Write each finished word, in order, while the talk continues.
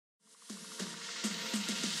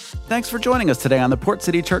Thanks for joining us today on the Port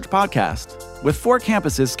City Church Podcast. With 4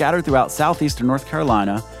 campuses scattered throughout southeastern North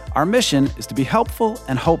Carolina, our mission is to be helpful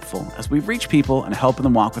and hopeful as we reach people and help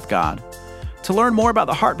them walk with God. To learn more about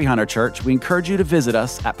the heart behind our church, we encourage you to visit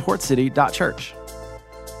us at portcity.church.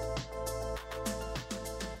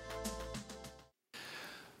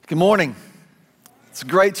 Good morning. It's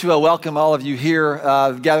great to welcome all of you here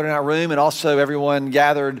gathered in our room, and also everyone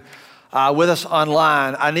gathered with us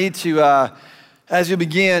online. I need to, as you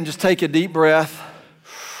begin, just take a deep breath,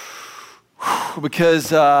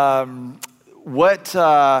 because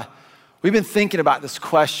we've been thinking about this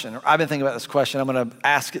question, or I've been thinking about this question. I'm going to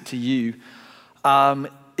ask it to you.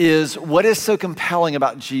 Is what is so compelling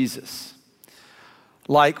about Jesus?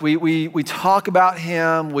 Like we talk about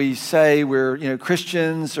him, we say we're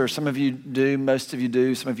Christians, or some of you do, most of you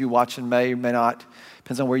do, some of you watching may or may not,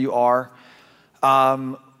 depends on where you are.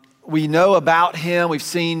 We know about him, we've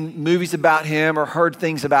seen movies about him or heard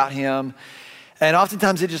things about him, and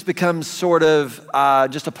oftentimes it just becomes sort of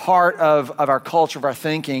just a part of our culture, of our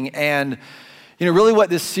thinking. And really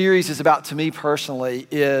what this series is about to me personally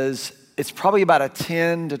is it's probably about a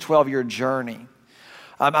 10 to 12 year journey.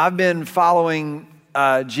 I've been following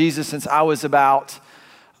Jesus since I was about,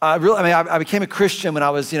 I became a Christian when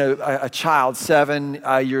I was, a child, 7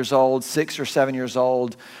 years old, 6 or 7 years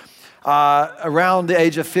old. Around the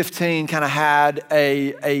age of 15, kind of had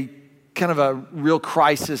a kind of a real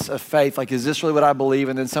crisis of faith. Like, is this really what I believe?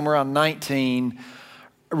 And then somewhere around 19,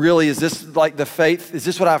 really, is this like the faith? Is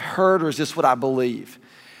this what I've heard, or is this what I believe?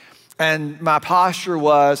 And my posture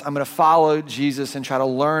was, I'm going to follow Jesus and try to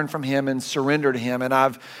learn from him and surrender to him. And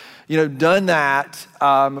I've done that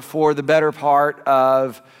for the better part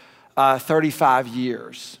of 35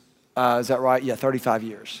 years. Is that right? Yeah, 35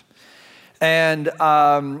 years. And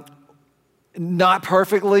not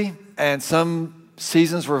perfectly, and some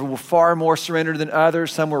seasons were far more surrendered than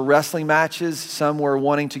others. Some were wrestling matches. Some were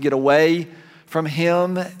wanting to get away from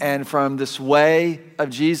him and from this way of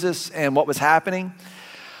Jesus and what was happening.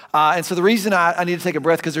 And so the reason I need to take a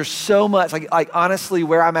breath, because there's so much, like honestly,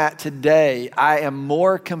 where I'm at today, I am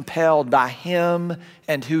more compelled by him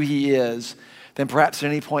and who he is than perhaps at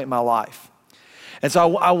any point in my life. And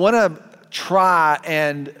so I want to try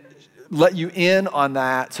and let you in on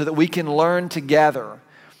that so that we can learn together,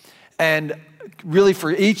 and really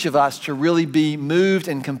for each of us to really be moved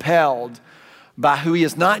and compelled by who he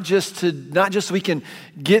is, not just so we can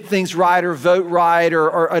get things right or vote right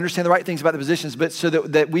or understand the right things about the positions, but so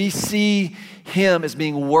that we see him as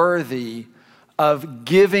being worthy of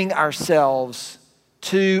giving ourselves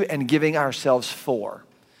to and giving ourselves for.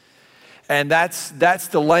 And that's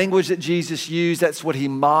the language that Jesus used. That's what he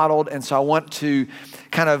modeled. And so I want to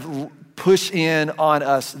kind of push in on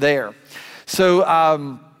us there.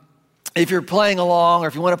 So if you're playing along, or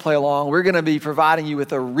if you want to play along, we're going to be providing you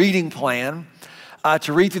with a reading plan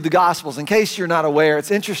to read through the Gospels. In case you're not aware,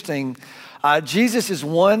 it's interesting. Jesus is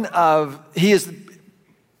he is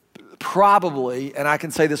probably, and I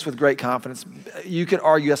can say this with great confidence, you could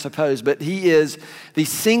argue, I suppose, but he is the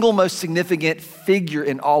single most significant figure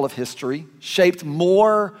in all of history, shaped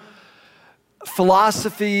more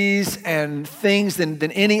philosophies and things than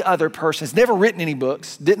any other person. He's never written any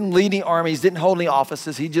books, didn't lead any armies, didn't hold any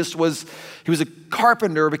offices. He was a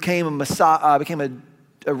carpenter, became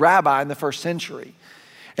a rabbi in the first century.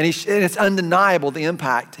 And it's undeniable the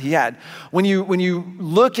impact he had. When you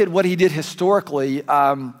look at what he did historically,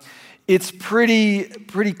 it's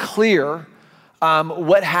pretty clear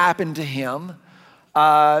what happened to him.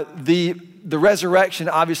 The resurrection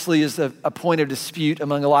obviously is a point of dispute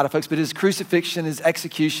among a lot of folks, but his crucifixion, his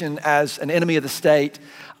execution as an enemy of the state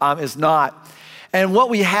is not. And what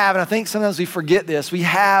we have, and I think sometimes we forget this, we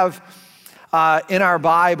have in our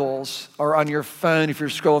Bibles or on your phone if you're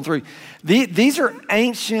scrolling through, these are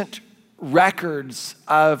ancient records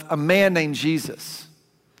of a man named Jesus.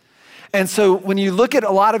 And so when you look at,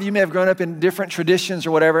 a lot of you may have grown up in different traditions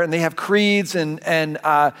or whatever, and they have creeds and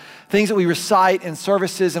things that we recite in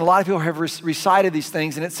services, and a lot of people have recited these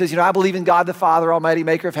things, and it says, I believe in God the Father Almighty,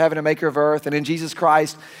 maker of heaven and maker of earth, and in Jesus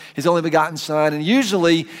Christ, his only begotten Son. And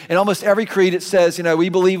usually, in almost every creed, it says,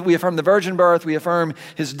 we affirm the virgin birth, we affirm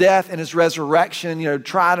his death and his resurrection,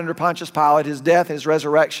 tried under Pontius Pilate, his death and his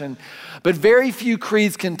resurrection. But very few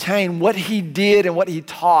creeds contain what he did and what he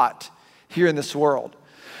taught here in this world.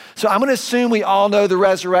 So I'm going to assume we all know the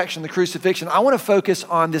resurrection, the crucifixion. I want to focus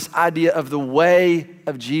on this idea of the way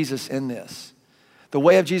of Jesus in this. The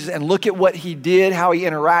way of Jesus, and look at what he did, how he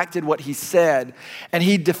interacted, what he said. And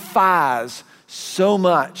he defies so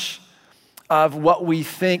much of what we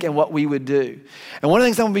think and what we would do. And one of the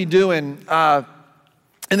things I'm going to be doing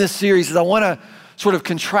in this series is I want to sort of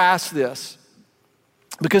contrast this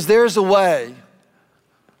Because there's a way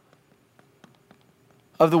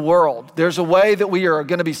of the world. There's a way that we are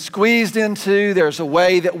going to be squeezed into. There's a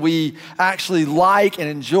way that we actually like and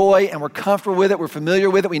enjoy, and we're comfortable with it. We're familiar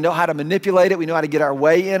with it. We know how to manipulate it. We know how to get our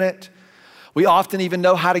way in it. We often even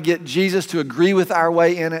know how to get Jesus to agree with our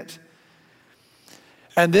way in it.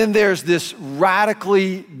 And then there's this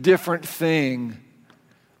radically different thing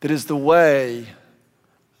that is the way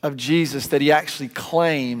of Jesus that he actually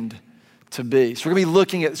claimed to be. So we're going to be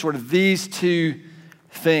looking at sort of these two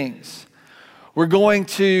things. We're going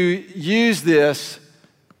to use this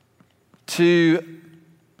to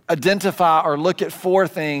identify or look at four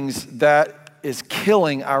things that is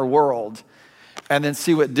killing our world and then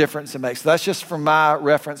see what difference it makes. So that's just from my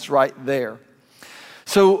reference right there.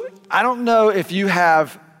 So I don't know if you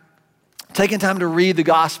have taken time to read the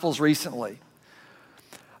Gospels recently,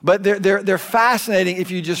 but they're fascinating if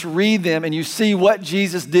you just read them and you see what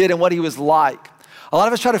Jesus did and what he was like. A lot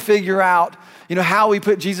of us try to figure out, how we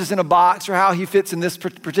put Jesus in a box or how he fits in this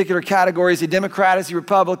particular category. Is he Democrat? Is he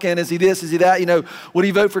Republican? Is he this? Is he that? Would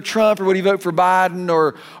he vote for Trump or would he vote for Biden?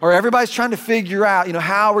 Or everybody's trying to figure out,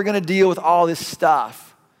 how we're going to deal with all this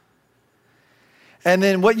stuff. And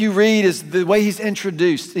then what you read is the way he's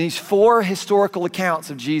introduced. These four historical accounts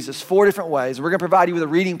of Jesus, four different ways. We're going to provide you with a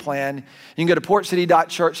reading plan. You can go to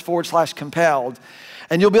portcity.church/compelled,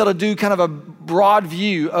 and you'll be able to do kind of a broad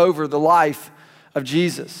view over the life of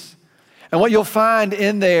Jesus. And what you'll find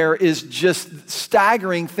in there is just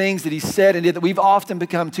staggering things that he said and did that we've often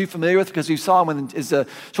become too familiar with because we saw him as a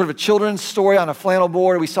sort of a children's story on a flannel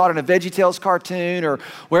board, or we saw it in a VeggieTales cartoon, or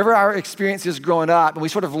wherever our experience is growing up. And we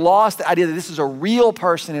sort of lost the idea that this is a real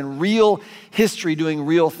person in real history doing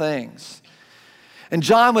real things. And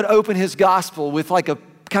John would open his gospel with like a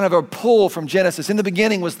kind of a pull from Genesis. In the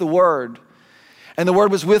beginning was the Word, and the Word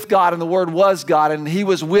was with God, and the Word was God, and he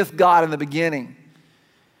was with God in the beginning.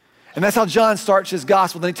 And that's how John starts his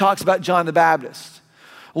gospel. Then he talks about John the Baptist.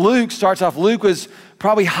 Luke starts off, Luke was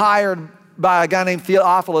probably hired by a guy named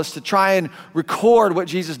Theophilus to try and record what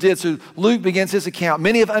Jesus did. So Luke begins his account.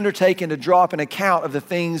 Many have undertaken to draw up an account of the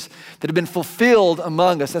things that have been fulfilled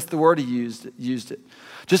among us. That's the word he used it.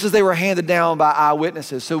 Just as they were handed down by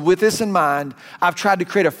eyewitnesses. So with this in mind, I've tried to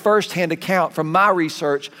create a firsthand account from my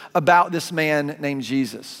research about this man named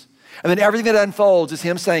Jesus. And then everything that unfolds is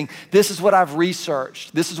him saying, this is what I've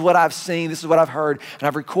researched, this is what I've seen, this is what I've heard, and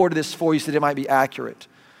I've recorded this for you so that it might be accurate.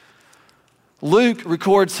 Luke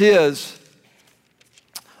records his,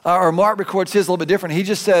 or Mark records his a little bit different. He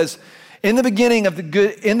just says, the beginning of the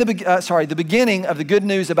good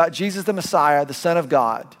news about Jesus the Messiah, the Son of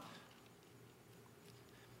God.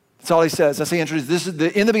 That's all he says. That's how he introduces.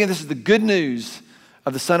 In the beginning, this is the good news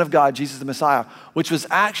of the Son of God, Jesus the Messiah, which was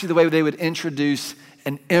actually the way they would introduce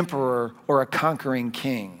an emperor or a conquering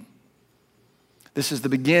king. This is the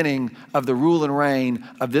beginning of the rule and reign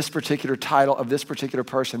of this particular title, of this particular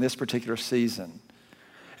person, this particular season.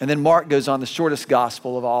 And then Mark goes on, the shortest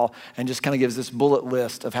gospel of all, and just kind of gives this bullet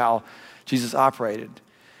list of how Jesus operated.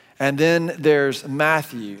 And then there's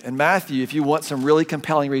Matthew. And Matthew, if you want some really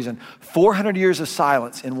compelling reason, 400 years of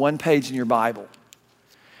silence in one page in your Bible.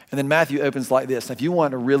 And then Matthew opens like this. Now, if you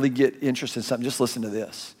want to really get interested in something, just listen to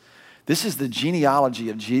this. This is the genealogy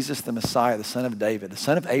of Jesus the Messiah, the son of David, the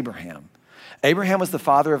son of Abraham. Abraham was the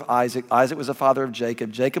father of Isaac. Isaac was the father of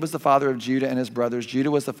Jacob. Jacob was the father of Judah and his brothers. Judah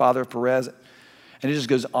was the father of Perez. And it just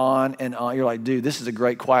goes on and on. You're like, dude, this is a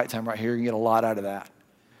great quiet time right here. You can get a lot out of that.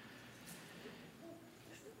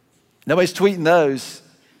 Nobody's tweeting those.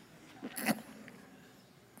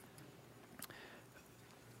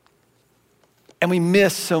 And we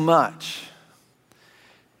miss so much.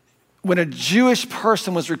 When a Jewish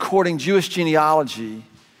person was recording Jewish genealogy,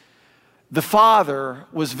 the father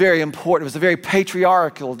was very important. It was a very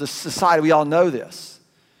patriarchal society. We all know this.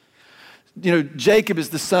 Jacob is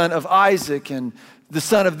the son of Isaac and the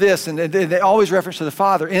son of this, and they always reference to the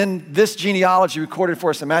father. In this genealogy recorded for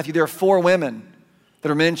us in Matthew, there are four women that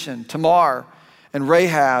are mentioned: Tamar and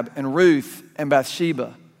Rahab and Ruth and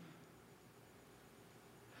Bathsheba.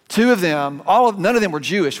 Two of them, none of them were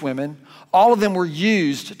Jewish women. All of them were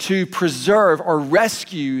used to preserve or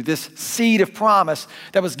rescue this seed of promise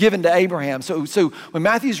that was given to Abraham. So when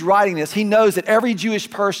Matthew's writing this, he knows that every Jewish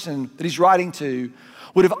person that he's writing to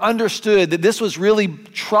would have understood that this was really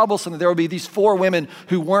troublesome, that there would be these four women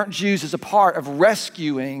who weren't Jews as a part of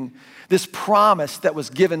rescuing this promise that was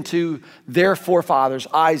given to their forefathers,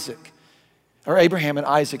 Abraham and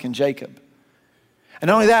Isaac and Jacob. And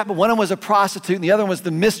not only that, but one of them was a prostitute and the other one was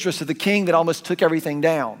the mistress of the king that almost took everything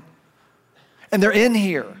down. And they're in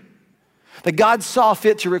here. That God saw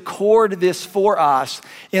fit to record this for us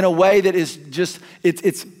in a way that is just,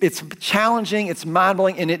 it's challenging, it's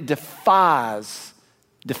mind-blowing, and it defies,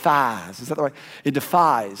 is that the right? It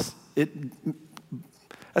defies.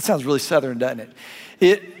 That sounds really Southern, doesn't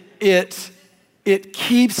it? It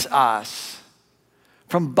keeps us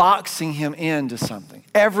from boxing him into something.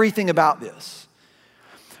 Everything about this.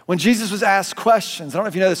 When Jesus was asked questions, I don't know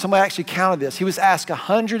if you know this, somebody actually counted this. He was asked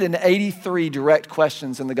 183 direct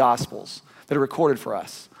questions in the Gospels that are recorded for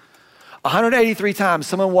us. 183 times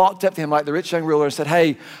someone walked up to him like the rich young ruler and said,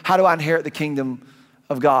 hey, how do I inherit the kingdom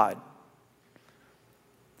of God?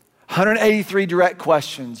 183 direct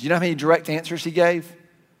questions. You know how many direct answers he gave?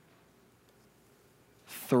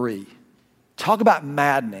 3. Talk about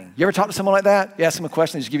maddening. You ever talk to someone like that? You ask them a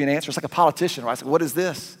question, they just give you an answer. It's like a politician, right? It's like, what is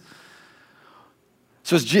this?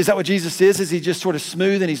 So is that what Jesus is? Is he just sort of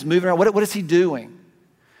smooth and he's moving around? What is he doing?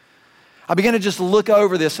 I began to just look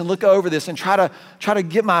over this and try to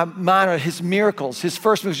get my mind on his miracles. His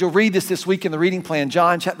first miracles, you'll read this week in the reading plan,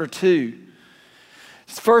 John chapter 2.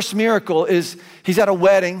 His first miracle is he's at a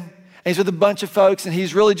wedding and he's with a bunch of folks and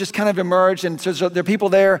he's really just kind of emerged and so there are people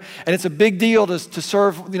there and it's a big deal to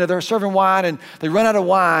serve, they're serving wine and they run out of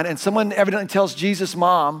wine and someone evidently tells Jesus'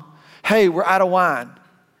 mom, hey, we're out of wine.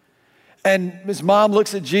 And his mom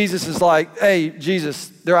looks at Jesus and is like, hey, Jesus,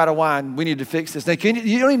 they're out of wine. We need to fix this. Now,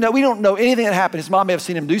 we don't know anything that happened. His mom may have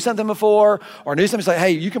seen him do something before or knew something. He's like,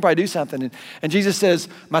 hey, you can probably do something. And Jesus says,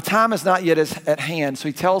 my time is not yet at hand. So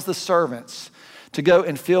he tells the servants to go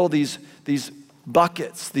and fill these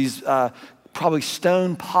buckets, these probably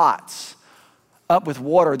stone pots up with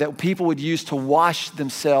water that people would use to wash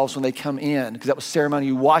themselves when they come in, because that was ceremony.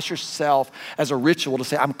 You wash yourself as a ritual to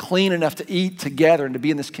say, I'm clean enough to eat together and to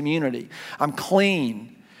be in this community. I'm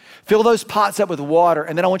clean. Fill those pots up with water,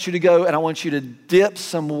 and then I want you to go and I want you to dip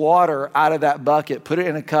some water out of that bucket, put it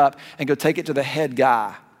in a cup, and go take it to the head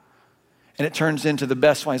guy. And it turns into the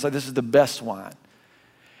best wine. He's like, this is the best wine.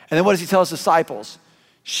 And then what does he tell his disciples?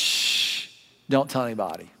 Shh, don't tell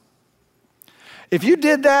anybody. If you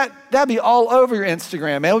did that, that'd be all over your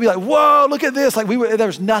Instagram, man. We'd be like, whoa, look at this. Like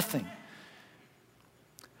there's nothing.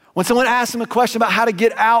 When someone asks him a question about how to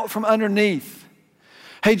get out from underneath,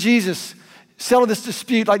 hey, Jesus, settle this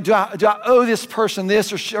dispute. Like, do I owe this person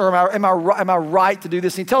this or am I right to do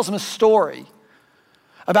this? And he tells them a story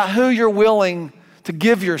about who you're willing to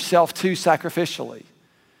give yourself to sacrificially.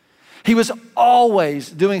 He was always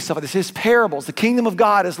doing stuff like this. His parables, the kingdom of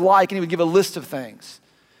God is like, and he would give a list of things.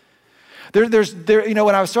 When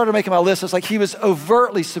I started making my list, it's like he was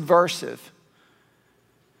overtly subversive.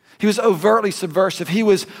 He was overtly subversive. He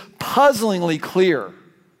was puzzlingly clear.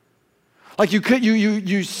 Like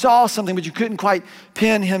you saw something, but you couldn't quite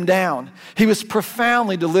pin him down. He was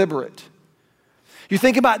profoundly deliberate. You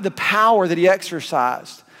think about the power that he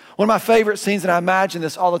exercised. One of my favorite scenes, and I imagine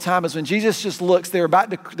this all the time, is when Jesus just looks, they're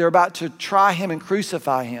about to try him and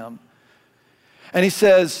crucify him. And he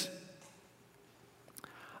says,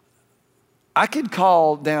 I could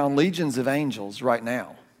call down legions of angels right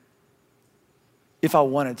now if I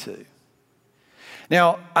wanted to.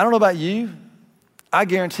 Now, I don't know about you. I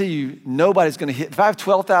guarantee you nobody's going to hit. If I have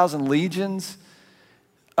 12,000 legions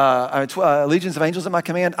of angels at my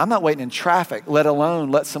command, I'm not waiting in traffic, let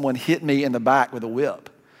alone let someone hit me in the back with a whip.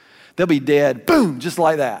 They'll be dead, boom, just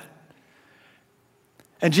like that.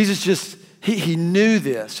 And Jesus he knew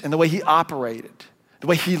this and the way he operated, the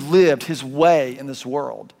way he lived, his way in this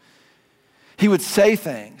world. He would say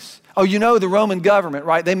things. Oh, the Roman government,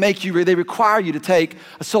 right? They require you to take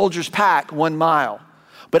a soldier's pack 1 mile.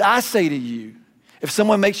 But I say to you, if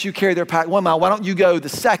someone makes you carry their pack 1 mile, why don't you go the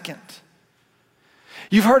second?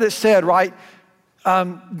 You've heard it said, right?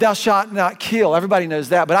 Thou shalt not kill. Everybody knows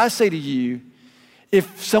that. But I say to you,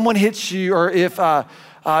 if someone hits you, or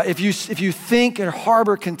if you think or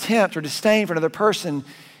harbor contempt or disdain for another person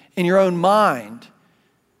in your own mind,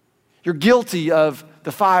 you're guilty of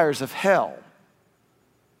the fires of hell.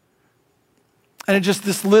 And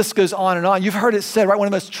this list goes on and on. You've heard it said, right? One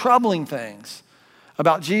of the most troubling things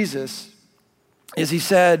about Jesus is he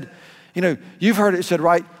said, you've heard it said,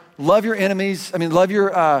 right? Love your enemies. Love your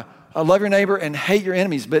neighbor and hate your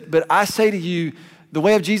enemies. But I say to you, the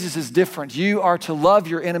way of Jesus is different. You are to love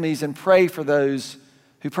your enemies and pray for those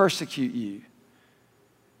who persecute you.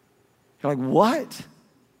 You're like, what?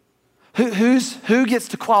 Who gets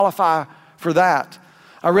to qualify for that?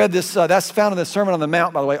 I read this, that's found in the Sermon on the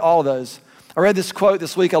Mount, by the way, all of those. I read this quote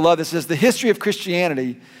this week, I love this. It says, the history of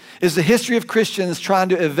Christianity is the history of Christians trying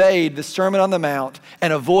to evade the Sermon on the Mount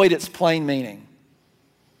and avoid its plain meaning.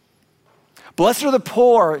 Blessed are the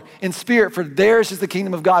poor in spirit, for theirs is the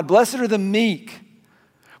kingdom of God. Blessed are the meek,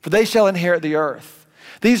 for they shall inherit the earth.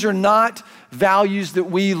 These are not values that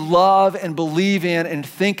we love and believe in and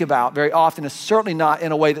think about very often. It's certainly not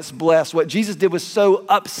in a way that's blessed. What Jesus did was so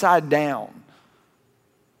upside down.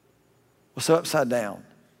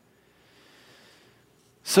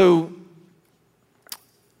 So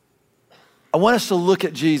I want us to look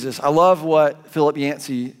at Jesus. I love what Philip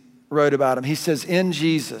Yancey wrote about him. He says, in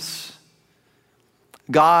Jesus,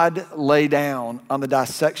 God lay down on the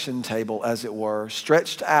dissection table, as it were,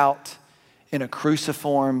 stretched out in a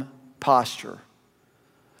cruciform posture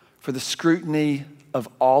for the scrutiny of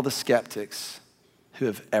all the skeptics who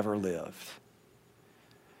have ever lived.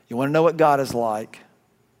 You want to know what God is like?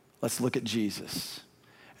 Let's look at Jesus.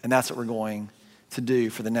 And that's what we're going to do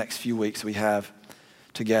for the next few weeks we have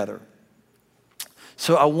together.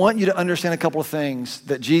 So I want you to understand a couple of things,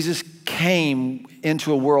 that Jesus came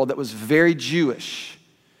into a world that was very Jewish,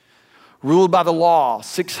 ruled by the law,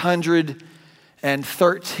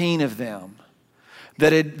 613 of them,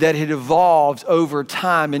 that had evolved over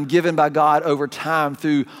time and given by God over time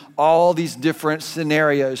through all these different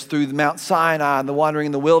scenarios, through Mount Sinai and the wandering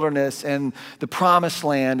in the wilderness and the promised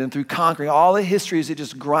land and through conquering. All the histories it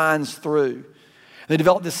just grinds through. They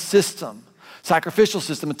developed this system, sacrificial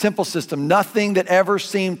system, a temple system, nothing that ever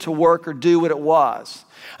seemed to work or do what it was.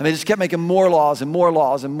 And they just kept making more laws and more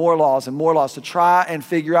laws and more laws and more laws to try and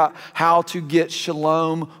figure out how to get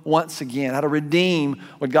shalom once again, how to redeem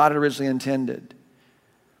what God had originally intended.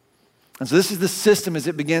 And so this is the system as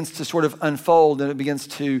it begins to sort of unfold and it begins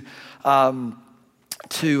to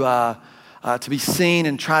be seen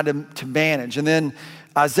and tried to manage. And then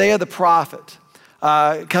Isaiah the prophet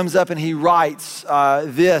comes up and he writes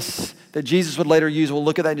this that Jesus would later use. We'll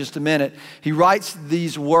look at that in just a minute. He writes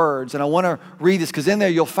these words, and I want to read this because in there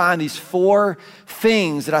you'll find these 4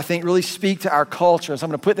 things that I think really speak to our culture. So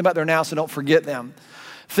I'm going to put them up there now so don't forget them.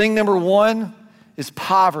 Thing number 1 is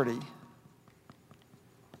poverty.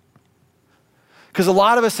 Because a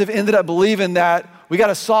lot of us have ended up believing that we got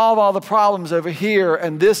to solve all the problems over here,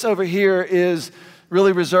 and this over here is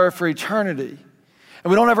really reserved for eternity. And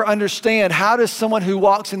we don't ever understand, how does someone who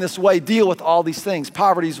walks in this way deal with all these things?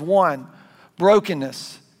 Poverty is one.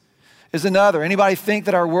 Brokenness is another. Anybody think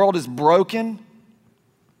that our world is broken?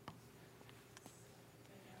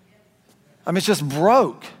 I mean, it's just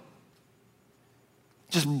broke.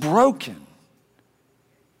 Just broken.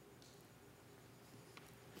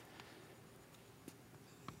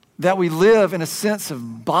 That we live in a sense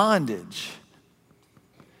of bondage.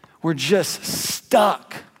 We're just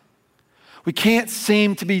stuck. We can't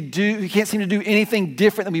seem to do anything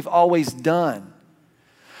different than we've always done.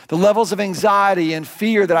 The levels of anxiety and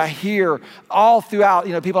fear that I hear all throughout,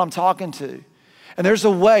 people I'm talking to. And there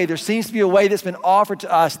seems to be a way that's been offered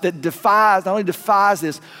to us that not only defies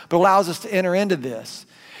this, but allows us to enter into this.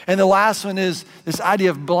 And the last one is this idea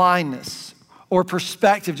of blindness or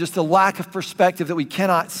perspective, just the lack of perspective that we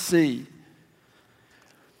cannot see.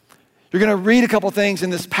 You're going to read a couple things in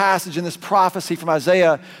this passage, in this prophecy from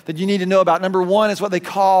Isaiah that you need to know about. Number 1 is what they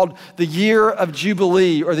called the year of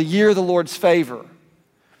Jubilee, or the year of the Lord's favor.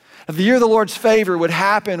 Now, the year of the Lord's favor would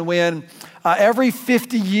happen when every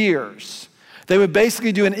 50 years, they would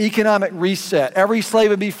basically do an economic reset. Every slave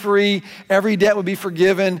would be free, every debt would be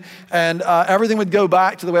forgiven, and everything would go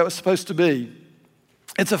back to the way it was supposed to be.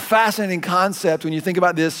 It's a fascinating concept when you think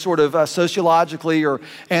about this sort of sociologically or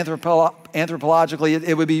anthropologically.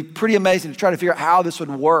 It would be pretty amazing to try to figure out how this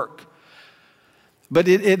would work. But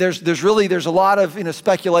there's a lot of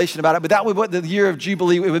speculation about it. But that would what the year of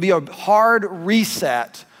Jubilee, it would be a hard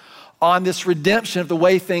reset on this redemption of the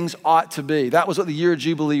way things ought to be. That was what the year of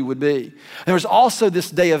Jubilee would be. And there was also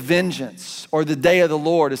this day of vengeance, or the day of the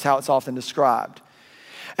Lord is how it's often described.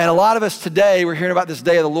 And a lot of us today, we're hearing about this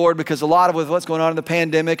day of the Lord because a lot of with what's going on in the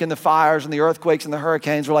pandemic and the fires and the earthquakes and the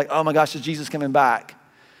hurricanes, we're like, oh my gosh, is Jesus coming back?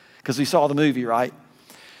 Because we saw the movie, right?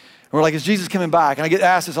 And we're like, is Jesus coming back? And I get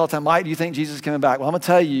asked this all the time, Mike, do you think Jesus is coming back? Well, I'm going to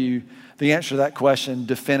tell you the answer to that question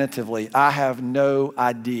definitively. I have no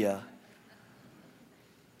idea.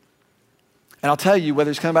 And I'll tell you, whether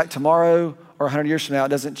he's coming back tomorrow or 100 years from now, it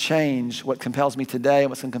doesn't change what compels me today and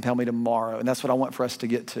what's going to compel me tomorrow. And that's what I want for us to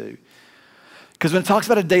get to. Because when it talks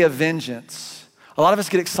about a day of vengeance, a lot of us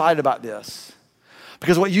get excited about this.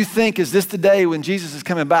 Because what you think is this the day when Jesus is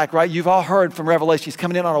coming back, right? You've all heard from Revelation, he's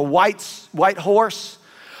coming in on a white horse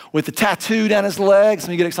with a tattoo down his leg. Some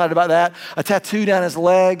of you get excited about that. A tattoo down his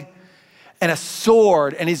leg and a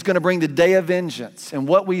sword, and he's going to bring the day of vengeance. And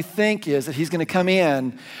what we think is that he's going to come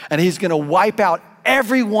in and he's going to wipe out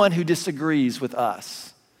everyone who disagrees with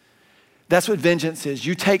us. That's what vengeance is.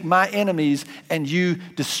 You take my enemies and you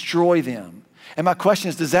destroy them. And my question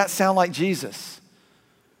is, does that sound like Jesus?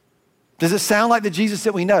 Does it sound like the Jesus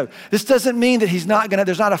that we know? This doesn't mean that there's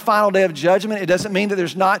not a final day of judgment. It doesn't mean it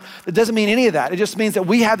doesn't mean any of that. It just means that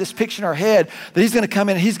we have this picture in our head that he's gonna come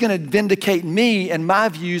in and he's gonna vindicate me and my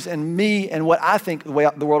views and me and what I think the way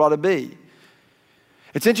the world ought to be.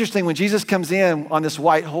 It's interesting, when Jesus comes in on this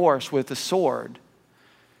white horse with the sword,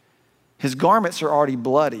 his garments are already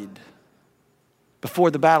bloodied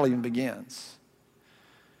before the battle even begins.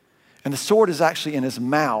 And the sword is actually in his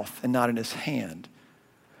mouth and not in his hand,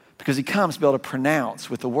 because he comes to be able to pronounce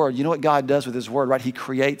with the word. You know what God does with his word, right? He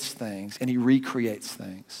creates things and he recreates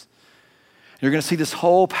things. You're gonna see this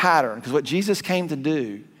whole pattern, because what Jesus came to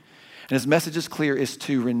do, and his message is clear, is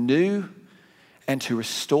to renew and to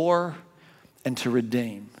restore and to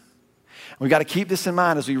redeem. We got to keep this in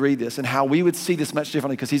mind as we read this, and how we would see this much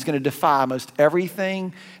differently, because he's going to defy most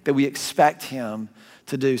everything that we expect him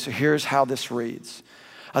to do. So here's how this reads.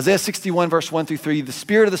 Isaiah 61 verse 1 through 3, the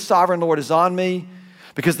Spirit of the sovereign Lord is on me,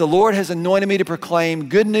 because the Lord has anointed me to proclaim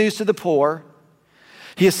good news to the poor.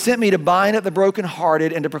 He has sent me to bind up the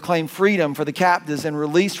brokenhearted and to proclaim freedom for the captives and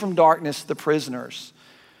release from darkness the prisoners.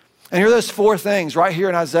 And here are those four things right here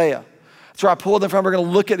in Isaiah. That's where I pulled them from. We're going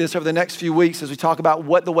to look at this over the next few weeks as we talk about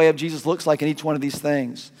what the way of Jesus looks like in each one of these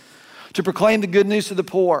things. To proclaim the good news to the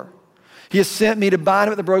poor. He has sent me to bind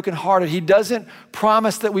up the brokenhearted. He doesn't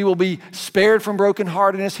promise that we will be spared from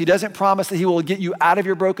brokenheartedness. He doesn't promise that he will get you out of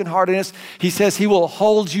your brokenheartedness. He says he will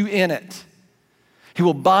hold you in it. He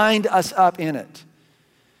will bind us up in it.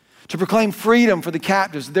 To proclaim freedom for the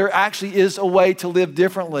captives. There actually is a way to live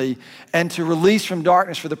differently, and to release from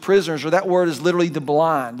darkness for the prisoners, or that word is literally the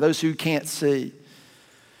blind, those who can't see.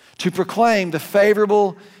 To proclaim the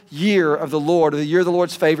favorable year of the Lord, or the year of the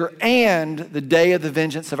Lord's favor, and the day of the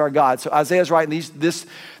vengeance of our God. So Isaiah's writing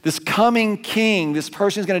this coming king, this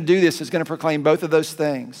person who's going to do this, is going to proclaim both of those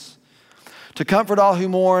things. To comfort all who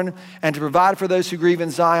mourn, and to provide for those who grieve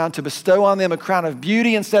in Zion, to bestow on them a crown of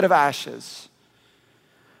beauty instead of ashes,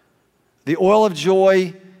 the oil of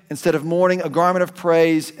joy instead of mourning, a garment of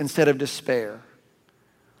praise instead of despair.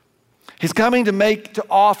 He's coming to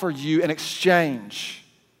offer you an exchange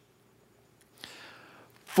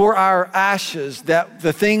for our ashes, that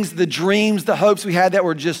the things, the dreams, the hopes we had that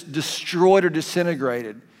were just destroyed or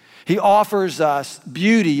disintegrated. He offers us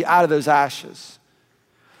beauty out of those ashes.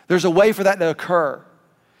 There's a way for that to occur.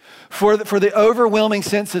 For the overwhelming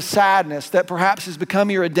sense of sadness that perhaps has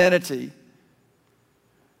become your identity,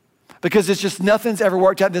 because it's just nothing's ever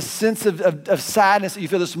worked out, this sense of sadness that you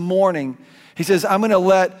feel this morning, he says, I'm gonna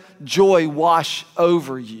let joy wash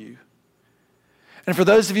over you. And for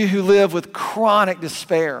those of you who live with chronic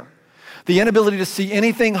despair, the inability to see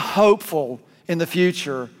anything hopeful in the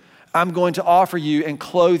future, I'm going to offer you and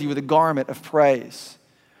clothe you with a garment of praise.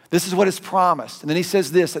 This is what is promised. And then he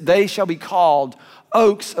says this, that they shall be called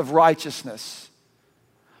oaks of righteousness,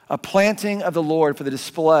 a planting of the Lord for the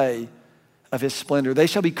display of his splendor. They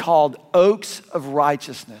shall be called oaks of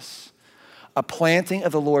righteousness, a planting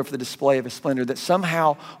of the Lord for the display of his splendor. That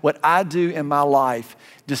somehow what I do in my life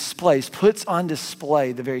puts on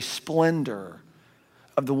display the very splendor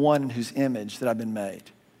of the one in whose image that I've been made.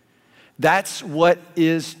 That's what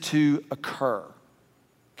is to occur,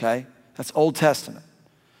 okay? That's Old Testament.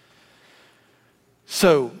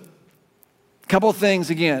 So, a couple of things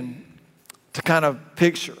again to kind of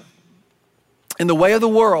picture. In the way of the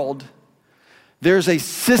world, there's a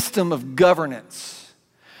system of governance.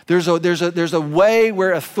 There's a way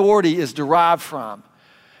where authority is derived from.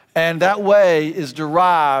 And that way is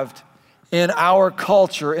derived in our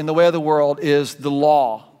culture, in the way of the world, is the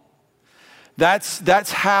law.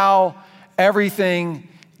 That's how everything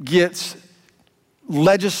gets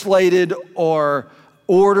legislated or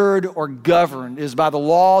ordered or governed, is by the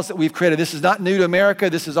laws that we've created. This is not new to America.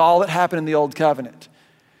 This is all that happened in the Old Covenant.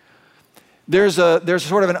 There's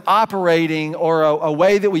sort of an operating, or a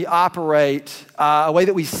way that we operate, a way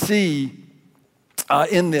that we see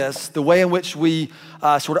in this. The way in which we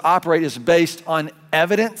sort of operate is based on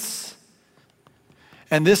evidence.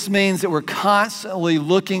 And this means that we're constantly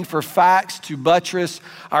looking for facts to buttress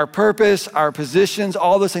our purpose, our positions,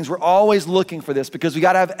 all those things. We're always looking for this because we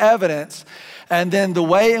got to have evidence. And then the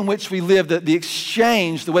way in which we live, the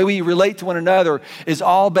exchange, the way we relate to one another is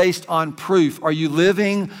all based on proof. Are you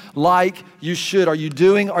living like you should? Are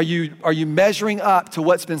you measuring up to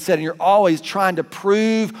what's been said? And you're always trying to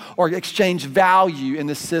prove or exchange value in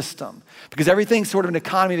the system, because everything's sort of an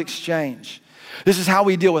economy of exchange. This is how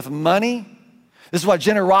we deal with money. This is why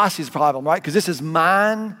generosity is a problem, right? Because this is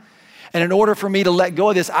mine. And in order for me to let go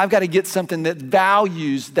of this, I've got to get something that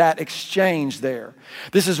values that exchange there.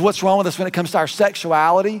 This is what's wrong with us when it comes to our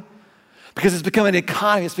sexuality. Because it's become an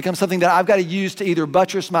economy. It's become something that I've got to use to either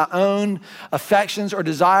buttress my own affections or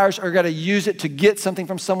desires, or I've got to use it to get something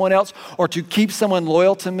from someone else, or to keep someone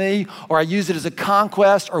loyal to me, or I use it as a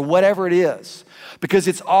conquest, or whatever it is. Because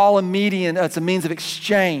it's all a medium, it's a means of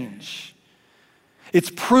exchange.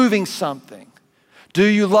 It's proving something. Do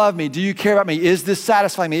you love me? Do you care about me? Is this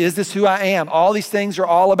satisfying me? Is this who I am? All these things are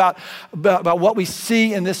all about what we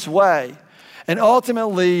see in this way. And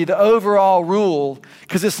ultimately, the overall rule,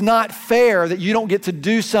 because it's not fair that you don't get to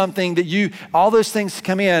do something that all those things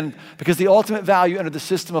come in, because the ultimate value under the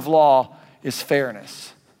system of law is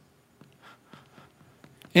fairness.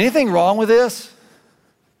 Anything wrong with this?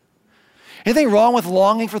 Anything wrong with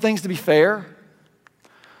longing for things to be fair?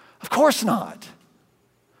 Of course not.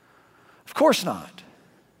 Of course not.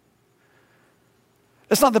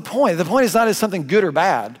 That's not the point. The point is not as something good or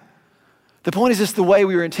bad. The point is just the way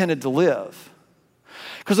we were intended to live.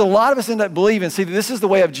 Because a lot of us end up believing, see, this is the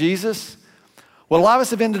way of Jesus. What a lot of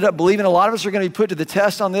us have ended up believing, a lot of us are going to be put to the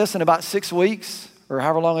test on this in about 6 weeks, or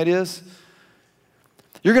however long it is.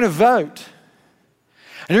 You're going to vote.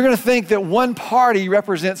 And you're going to think that one party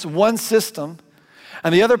represents one system,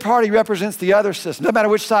 and the other party represents the other system. No matter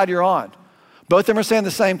which side you're on. Both of them are saying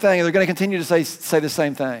the same thing, and they're going to continue to say the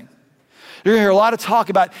same thing. You're going to hear a lot of talk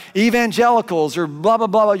about evangelicals or blah, blah,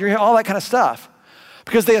 blah, blah. You're going to hear all that kind of stuff.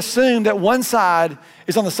 Because they assume that one side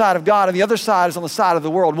is on the side of God and the other side is on the side of the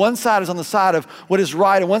world. One side is on the side of what is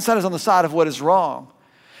right and one side is on the side of what is wrong.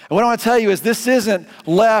 And what I want to tell you is this isn't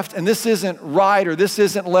left and this isn't right, or this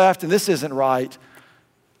isn't left and this isn't right.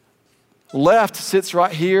 Left sits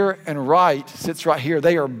right here and right sits right here.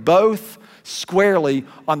 They are both squarely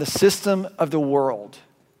on the system of the world.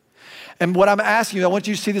 And what I'm asking you, I want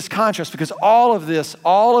you to see this contrast, because all of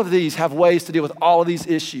these have ways to deal with all of these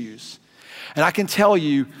issues. And I can tell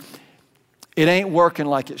you, it ain't working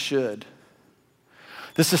like it should.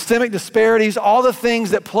 The systemic disparities, all the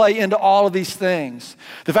things that play into all of these things.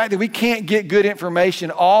 The fact that we can't get good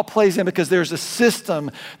information all plays in because there's a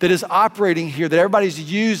system that is operating here that everybody's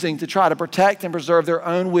using to try to protect and preserve their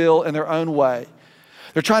own will and their own way.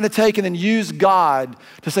 They're trying to take and then use God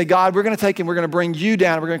to say, God, we're going to take and we're going to bring you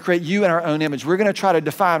down. And we're going to create you in our own image. We're going to try to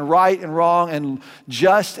define right and wrong and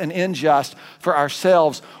just and unjust for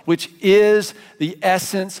ourselves, which is the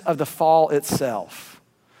essence of the fall itself.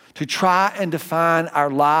 To try and define our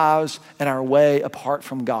lives and our way apart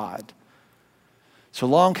from God. So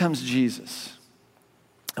along comes Jesus.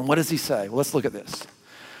 And what does he say? Well, let's look at this.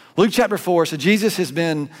 Luke chapter 4, so Jesus has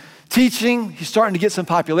been teaching. He's starting to get some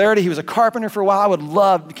popularity. He was a carpenter for a while. I would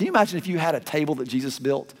love, can you imagine if you had a table that Jesus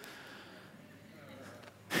built?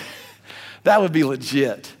 That would be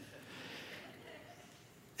legit.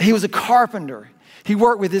 He was a carpenter. He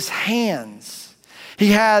worked with his hands. He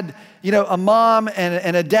had, a mom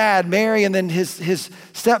and a dad, Mary, and then his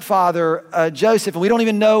stepfather, Joseph. And we don't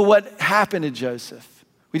even know what happened to Joseph.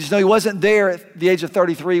 We just know he wasn't there at the age of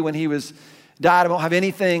 33 when he died. I don't have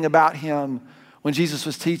anything about him when Jesus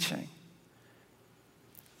was teaching.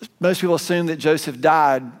 Most people assume that Joseph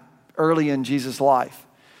died early in Jesus' life.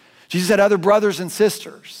 Jesus had other brothers and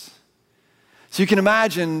sisters. So you can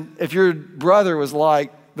imagine if your brother was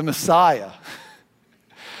like the Messiah.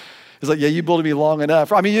 It's like, yeah, you bullied me long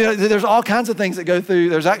enough. I mean, there's all kinds of things that go through.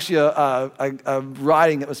 There's actually a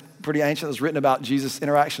writing that was pretty ancient that was written about Jesus'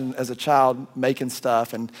 interaction as a child making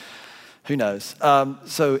stuff, and who knows.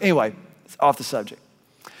 So anyway, it's off the subject.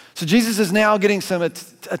 So Jesus is now getting some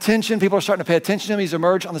attention. People are starting to pay attention to him. He's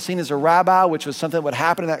emerged on the scene as a rabbi, which was something that would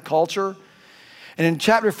happen in that culture. And in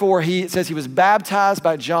chapter 4, it says he was baptized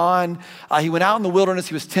by John. He went out in the wilderness.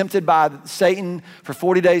 He was tempted by Satan for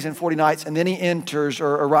 40 days and 40 nights. And then he enters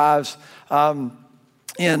or arrives back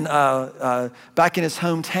in his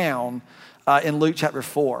hometown in Luke chapter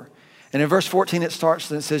 4. And in verse 14, it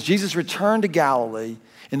starts and it says, Jesus returned to Galilee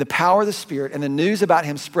in the power of the Spirit, and the news about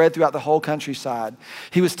him spread throughout the whole countryside.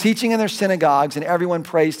 He was teaching in their synagogues, and everyone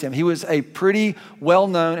praised him. He was a pretty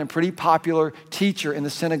well-known and pretty popular teacher in the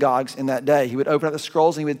synagogues in that day. He would open up the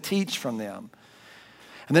scrolls and he would teach from them.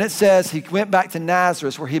 And then it says he went back to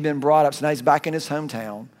Nazareth where he'd been brought up, so now he's back in his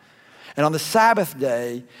hometown. And on the Sabbath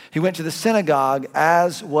day, he went to the synagogue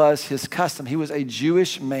as was his custom. He was a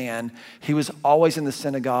Jewish man. He was always in the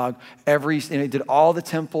synagogue. He did all the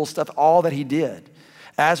temple stuff, all that he did,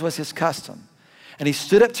 as was his custom. And he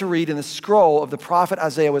stood up to read, and the scroll of the prophet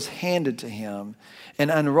Isaiah was handed to him.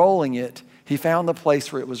 And unrolling it, he found the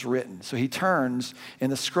place where it was written. So he turns in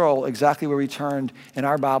the scroll exactly where we turned in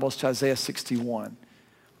our Bibles to Isaiah 61. And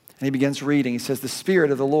he begins reading. He says, the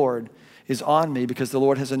Spirit of the Lord is on me because the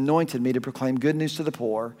Lord has anointed me to proclaim good news to the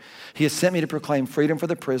poor. He has sent me to proclaim freedom for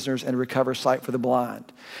the prisoners and to recover sight for the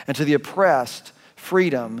blind. And to the oppressed,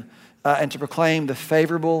 freedom, and to proclaim the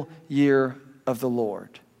favorable year of the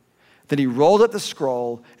Lord. Then he rolled up the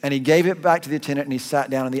scroll and he gave it back to the attendant and he sat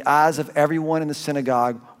down, and the eyes of everyone in the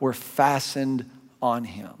synagogue were fastened on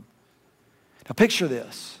him. Now picture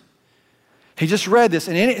this. He just read this,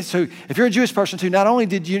 and so if you're a Jewish person too, not only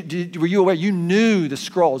were you aware, you knew the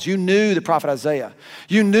scrolls, you knew the prophet Isaiah.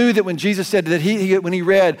 You knew that when Jesus said that when he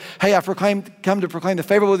read, hey, I come to proclaim the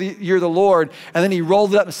favorable year of the Lord, and then he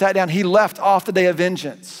rolled it up and sat down, he left off the day of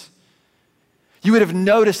vengeance. You would have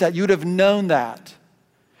noticed that, you would have known that.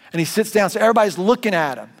 And he sits down, so everybody's looking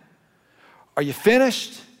at him. Are you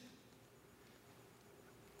finished?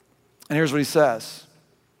 And here's what he says.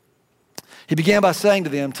 He began by saying to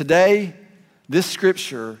them, today, this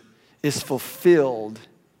scripture is fulfilled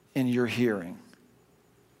in your hearing.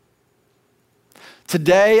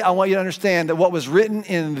 Today, I want you to understand that what was written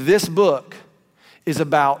in this book is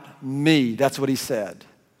about me. That's what he said.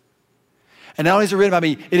 And not only is it written about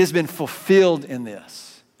me, it has been fulfilled in this.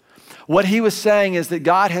 What he was saying is that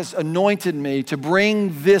God has anointed me to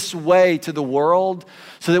bring this way to the world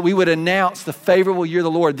so that we would announce the favorable year of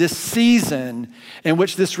the Lord, this season in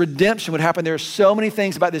which this redemption would happen. There are so many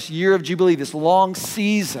things about this year of Jubilee, this long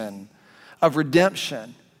season of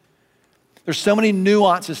redemption. There's so many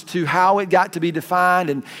nuances to how it got to be defined,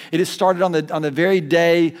 and it is started on the very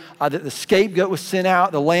day that the scapegoat was sent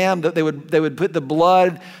out, the lamb, that they would put the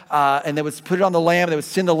blood and they would put it on the lamb, they would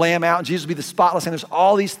send the lamb out, and Jesus would be the spotless, and there's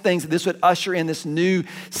all these things that this would usher in this new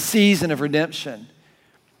season of redemption.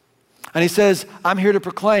 And he says, I'm here to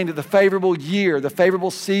proclaim that the favorable year, the favorable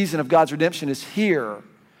season of God's redemption is here.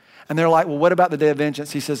 And they're like, well, what about the day of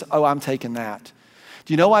vengeance? He says, oh, I'm taking that.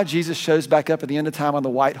 Do you know why Jesus shows back up at the end of time on the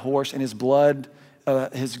white horse and his blood,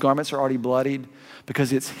 his garments are already bloodied?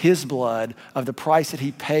 Because it's his blood of the price that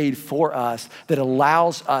he paid for us that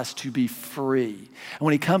allows us to be free. And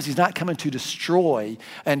when he comes, he's not coming to destroy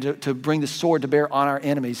and to bring the sword to bear on our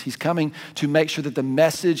enemies. He's coming to make sure that the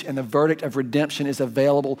message and the verdict of redemption is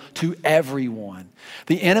available to everyone.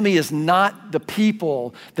 The enemy is not the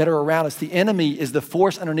people that are around us. The enemy is the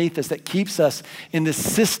force underneath us that keeps us in this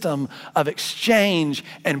system of exchange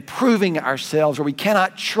and proving ourselves where we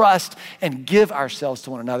cannot trust and give ourselves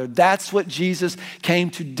to one another. That's what Jesus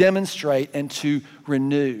came to demonstrate and to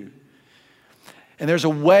renew. And there's a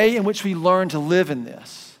way in which we learn to live in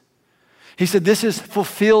this. He said, this is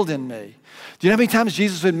fulfilled in me. Do you know how many times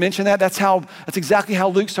Jesus would mention that? That's exactly how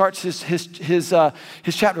Luke starts his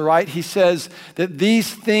chapter, right? He says that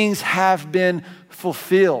these things have been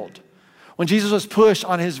fulfilled. When Jesus was pushed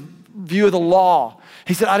on his view of the law,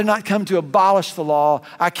 he said, I did not come to abolish the law.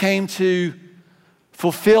 I came to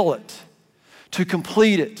fulfill it, to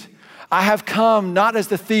complete it. I have come not as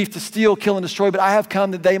the thief to steal, kill, and destroy, but I have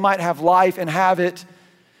come that they might have life and have it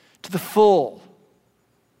to the full.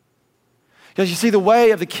 Because you see, the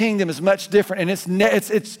way of the kingdom is much different, and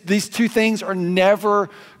it's these two things are never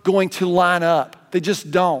going to line up. They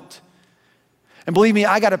just don't. And believe me,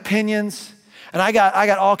 I got opinions, and I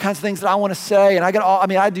got all kinds of things that I want to say, and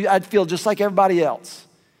I'd feel just like everybody else.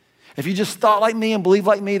 If you just thought like me and believed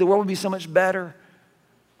like me, the world would be so much better.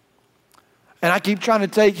 And I keep trying to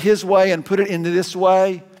take his way and put it into this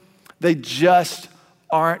way. They just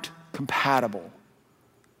aren't compatible.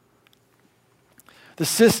 The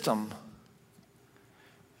system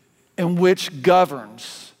in which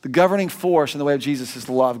governs, the governing force in the way of Jesus is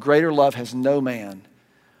love. Greater love has no man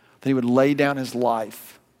that he would lay down his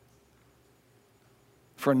life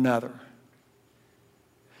for another.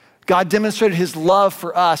 God demonstrated his love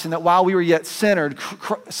for us in that while we were yet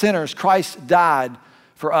sinners, Christ died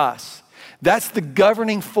for us. That's the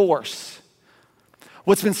governing force.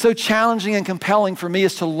 What's been so challenging and compelling for me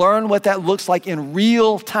is to learn what that looks like in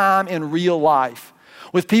real time, in real life.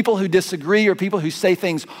 With people who disagree or people who say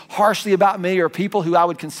things harshly about me or people who I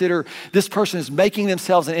would consider this person is making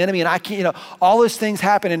themselves an enemy, and I can't, all those things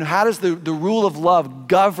happen. And how does the rule of love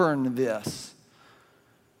govern this?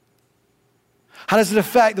 How does it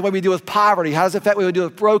affect the way we deal with poverty? How does it affect the way we deal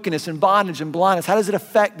with brokenness and bondage and blindness? How does it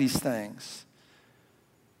affect these things?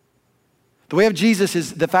 The way of Jesus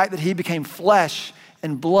is the fact that he became flesh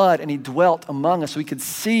and blood and he dwelt among us so we could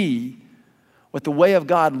see what the way of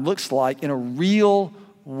God looks like in a real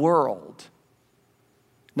world,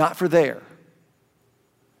 not for there.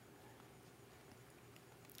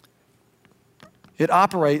 It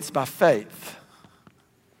operates by faith.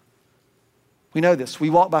 We know this. We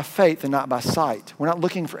walk by faith and not by sight. We're not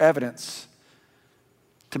looking for evidence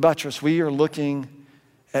to buttress. We are looking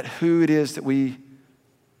at who it is that we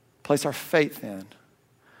place our faith in.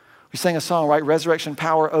 We sang a song, right? Resurrection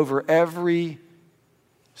power over every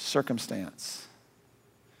circumstance.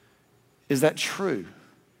 Is that true?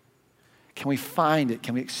 Can we find it?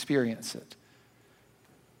 Can we experience it?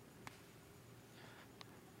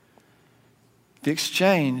 The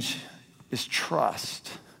exchange is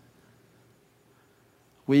trust.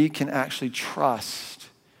 We can actually trust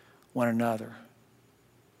one another.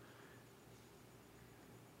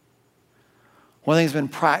 One thing I've been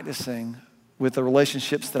practicing with the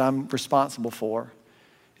relationships that I'm responsible for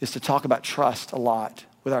is to talk about trust a lot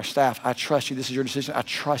with our staff. I trust you. This is your decision. I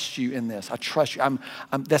trust you in this. I trust you.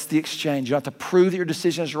 That's the exchange. You don't have to prove that your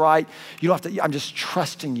decision is right. You don't have to. I'm just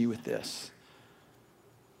trusting you with this.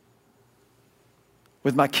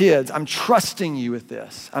 With my kids, I'm trusting you with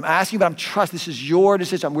this. I'm asking you, but I'm trusting. This is your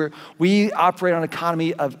decision. We operate on an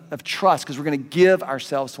economy of trust because we're going to give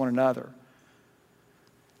ourselves to one another.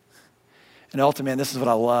 And ultimately, this is what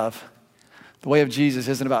I love. The way of Jesus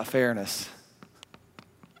isn't about fairness.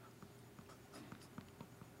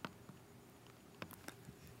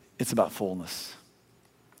 It's about fullness.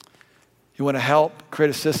 You want to help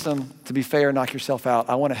create a system to be fair, knock yourself out.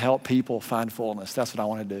 I want to help people find fullness. That's what I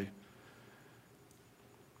want to do.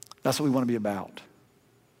 That's what we want to be about.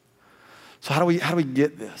 So how do we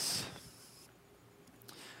get this?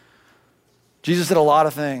 Jesus did a lot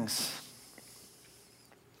of things.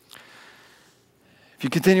 If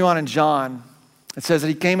you continue on in John, it says that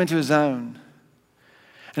he came into his own,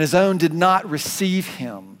 and his own did not receive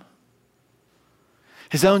him.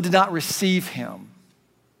 His own did not receive him.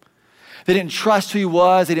 They didn't trust who he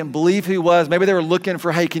was. They didn't believe who he was. Maybe they were looking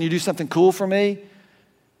for, hey, can you do something cool for me?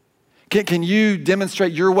 Can you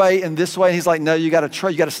demonstrate your way in this way? And he's like, no, you got to try.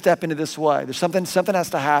 You got to step into this way. There's something has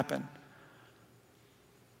to happen.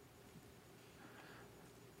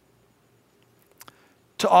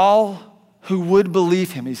 To all who would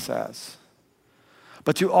believe him, he says,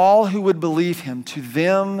 but to all who would believe him, to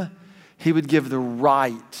them he would give the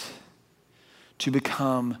right to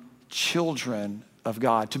become children of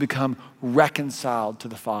God, to become reconciled to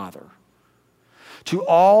the Father. To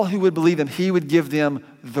all who would believe him, he would give them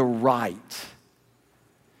the right.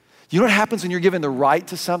 You know what happens when you're given the right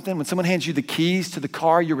to something? When someone hands you the keys to the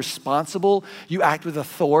car, you're responsible. You act with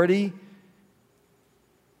authority.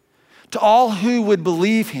 To all who would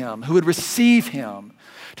believe him, who would receive him,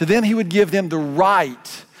 to them he would give them the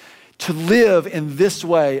right to live in this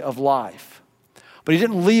way of life. But he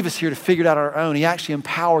didn't leave us here to figure it out on our own. He actually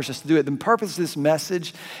empowers us to do it. The purpose of this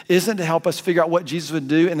message isn't to help us figure out what Jesus would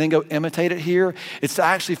do and then go imitate it here. It's to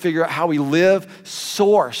actually figure out how we live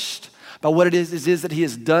sourced by what it is that he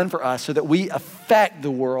has done for us so that we affect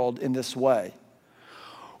the world in this way.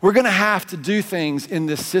 We're going to have to do things in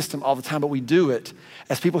this system all the time, but we do it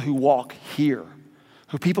as people who walk here,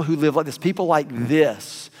 people who live like this. People like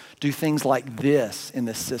this do things like this in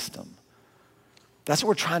this system. That's what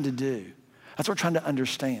we're trying to do. That's what we're trying to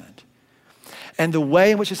understand. And the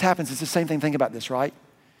way in which this happens is the same thing. Think about this, right?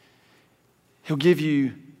 He'll give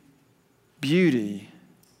you beauty,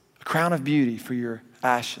 a crown of beauty for your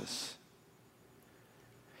ashes.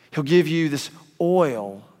 He'll give you this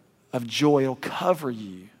oil of joy. It'll cover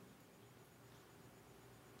you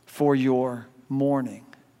for your mourning.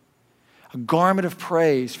 A garment of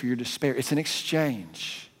praise for your despair. It's an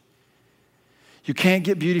exchange. You can't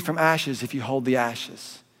get beauty from ashes if you hold the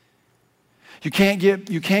ashes. You can't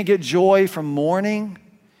get joy from mourning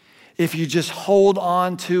if you just hold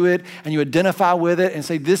on to it and you identify with it and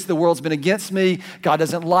say, the world's been against me, God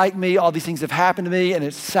doesn't like me, all these things have happened to me, and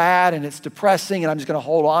it's sad and it's depressing, and I'm just gonna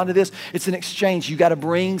hold on to this. It's an exchange. You gotta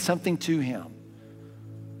bring something to him.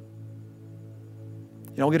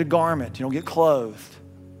 You don't get a garment, you don't get clothed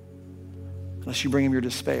unless you bring him your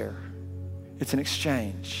despair. It's an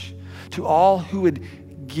exchange. To all who would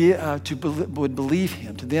would believe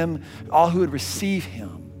him, to them, all who would receive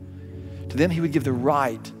him, to them he would give the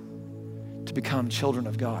right to become children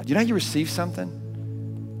of God. You know how you receive something?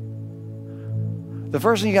 The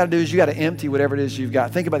first thing you got to do is you got to empty whatever it is you've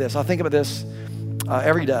got. Think about this. I think about this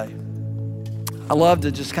every day. I love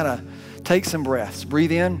to just kind of take some breaths.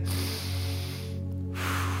 Breathe in.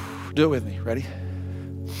 Do it with me. Ready?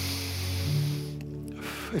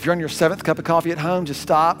 If you're on your 7th cup of coffee at home, just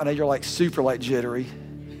stop. I know you're like super like jittery.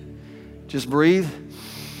 Just breathe.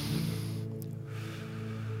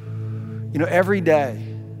 You know, every day,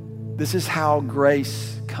 this is how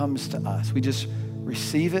grace comes to us. We just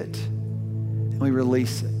receive it and we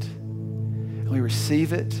release it. And we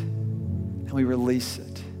receive it and we release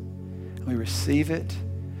it. And we receive it.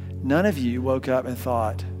 None of you woke up and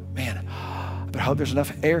thought, man, I hope there's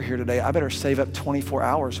enough air here today. I better save up 24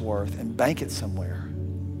 hours worth and bank it somewhere.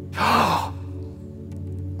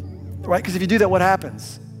 Right? Because if you do that, what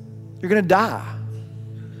happens? You're going to die.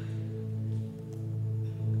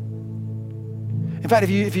 In fact,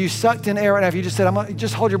 if you sucked in air right now, if you just said,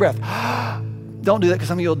 just hold your breath. Don't do that because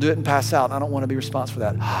some of you will do it and pass out. I don't want to be responsible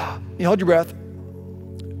for that. You hold your breath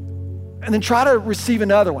and then try to receive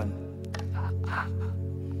another one.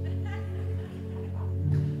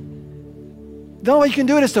 The only way you can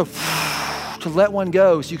do it is to let one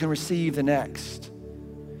go so you can receive the next.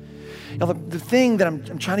 Now, the thing that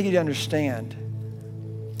I'm trying to get you to understand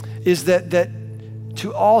is that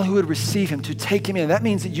to all who would receive him, to take him in, that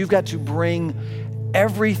means that you've got to bring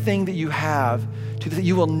everything that you have to that.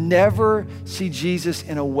 You will never see Jesus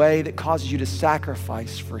in a way that causes you to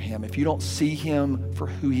sacrifice for him if you don't see him for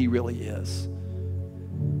who he really is.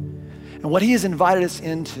 And what he has invited us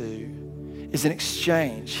into is an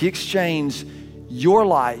exchange. He exchanged your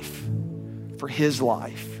life for his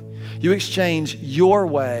life. You exchange your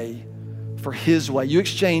way for his way. You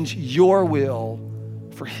exchange your will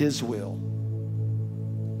for his will.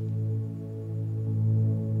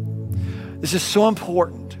 This is so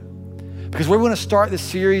important because where we want to start this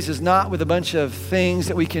series is not with a bunch of things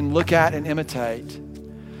that we can look at and imitate.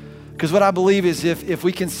 Because what I believe is if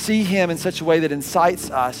we can see him in such a way that incites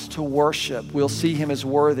us to worship, we'll see him as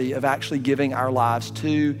worthy of actually giving our lives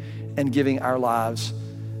to and giving our lives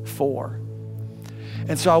for.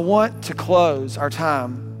 And so I want to close our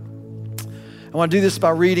time. I want to do this by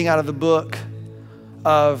reading out of the book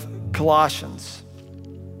of Colossians.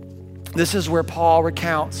 This is where Paul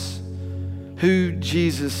recounts who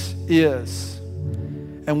Jesus is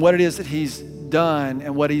and what it is that he's done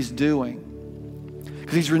and what he's doing.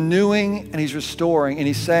 Because he's renewing and he's restoring, and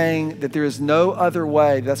he's saying that there is no other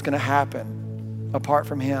way that's going to happen apart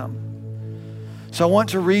from him. So I want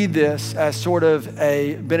to read this as sort of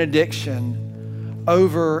a benediction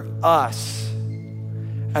over us.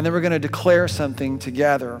 And then we're going to declare something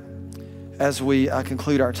together as we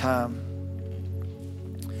conclude our time.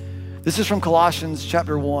 This is from Colossians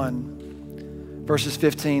chapter 1, verses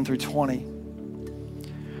 15 through 20.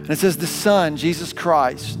 And it says, the Son, Jesus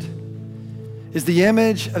Christ, is the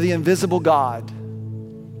image of the invisible God.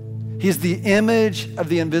 He is the image of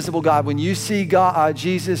the invisible God. When you see God,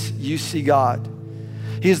 Jesus, you see God.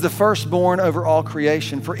 He is the firstborn over all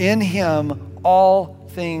creation. For in him all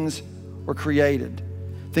things were created.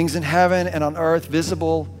 Things in heaven and on earth,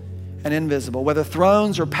 visible and invisible. Whether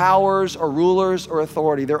thrones or powers or rulers or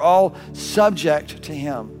authority, they're all subject to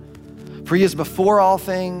him. For he is before all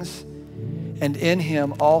things, and in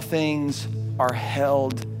him all things are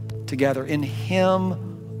held together. In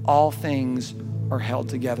him all things are held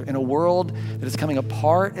together. In a world that is coming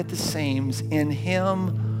apart at the seams, in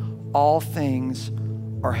him all things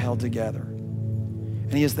are held together.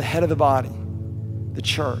 And he is the head of the body, the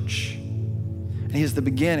church. And he is the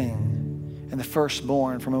beginning and the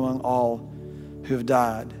firstborn from among all who have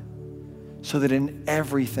died, so that in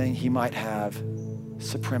everything he might have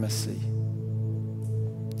supremacy.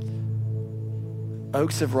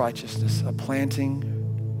 Oaks of righteousness, a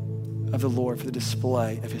planting of the Lord for the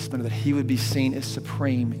display of his splendor, that he would be seen as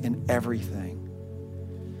supreme in everything.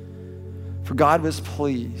 For God was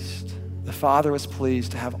pleased, the Father was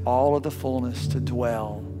pleased to have all of the fullness to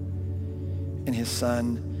dwell in his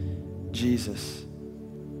Son, Jesus,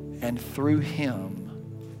 and through him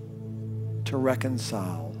to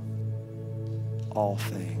reconcile all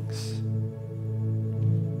things.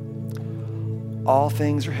 All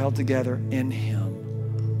things are held together in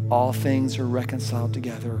him. All things are reconciled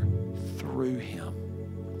together through him.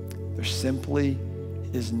 There simply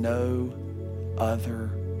is no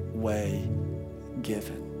other way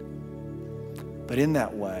given. But in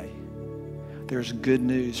that way, there's good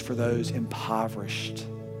news for those impoverished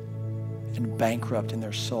and bankrupt in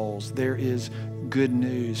their souls. There is good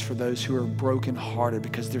news for those who are brokenhearted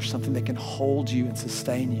because there's something that can hold you and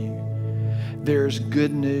sustain you. There's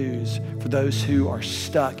good news for those who are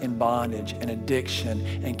stuck in bondage and addiction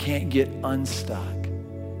and can't get unstuck.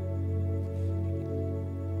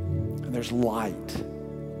 And there's light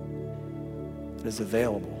that is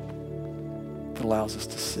available that allows us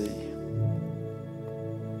to see.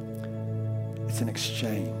 It's an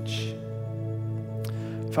exchange.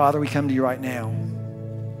 Father, we come to you right now,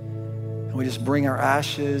 and we just bring our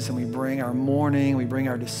ashes, and we bring our mourning, we bring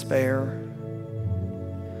our despair.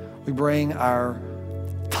 We bring our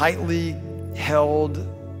tightly held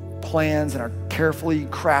plans and our carefully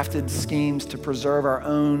crafted schemes to preserve our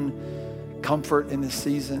own comfort in this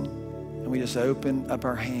season, and we just open up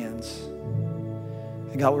our hands.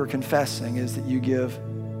 And God, what we're confessing is that you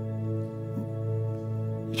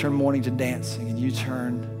turn mourning to dancing, and you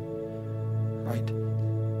turn,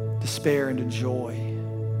 despair into joy.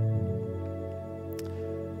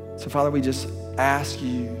 So Father, we just ask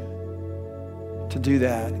you to do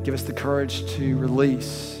that. Give us the courage to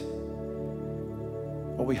release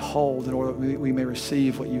what we hold in order that we may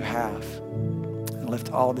receive what you have.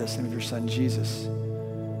 lift all of this in the name of your son, Jesus,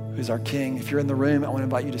 who's our King. If you're in the room, I want to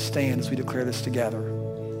invite you to stand as we declare this together.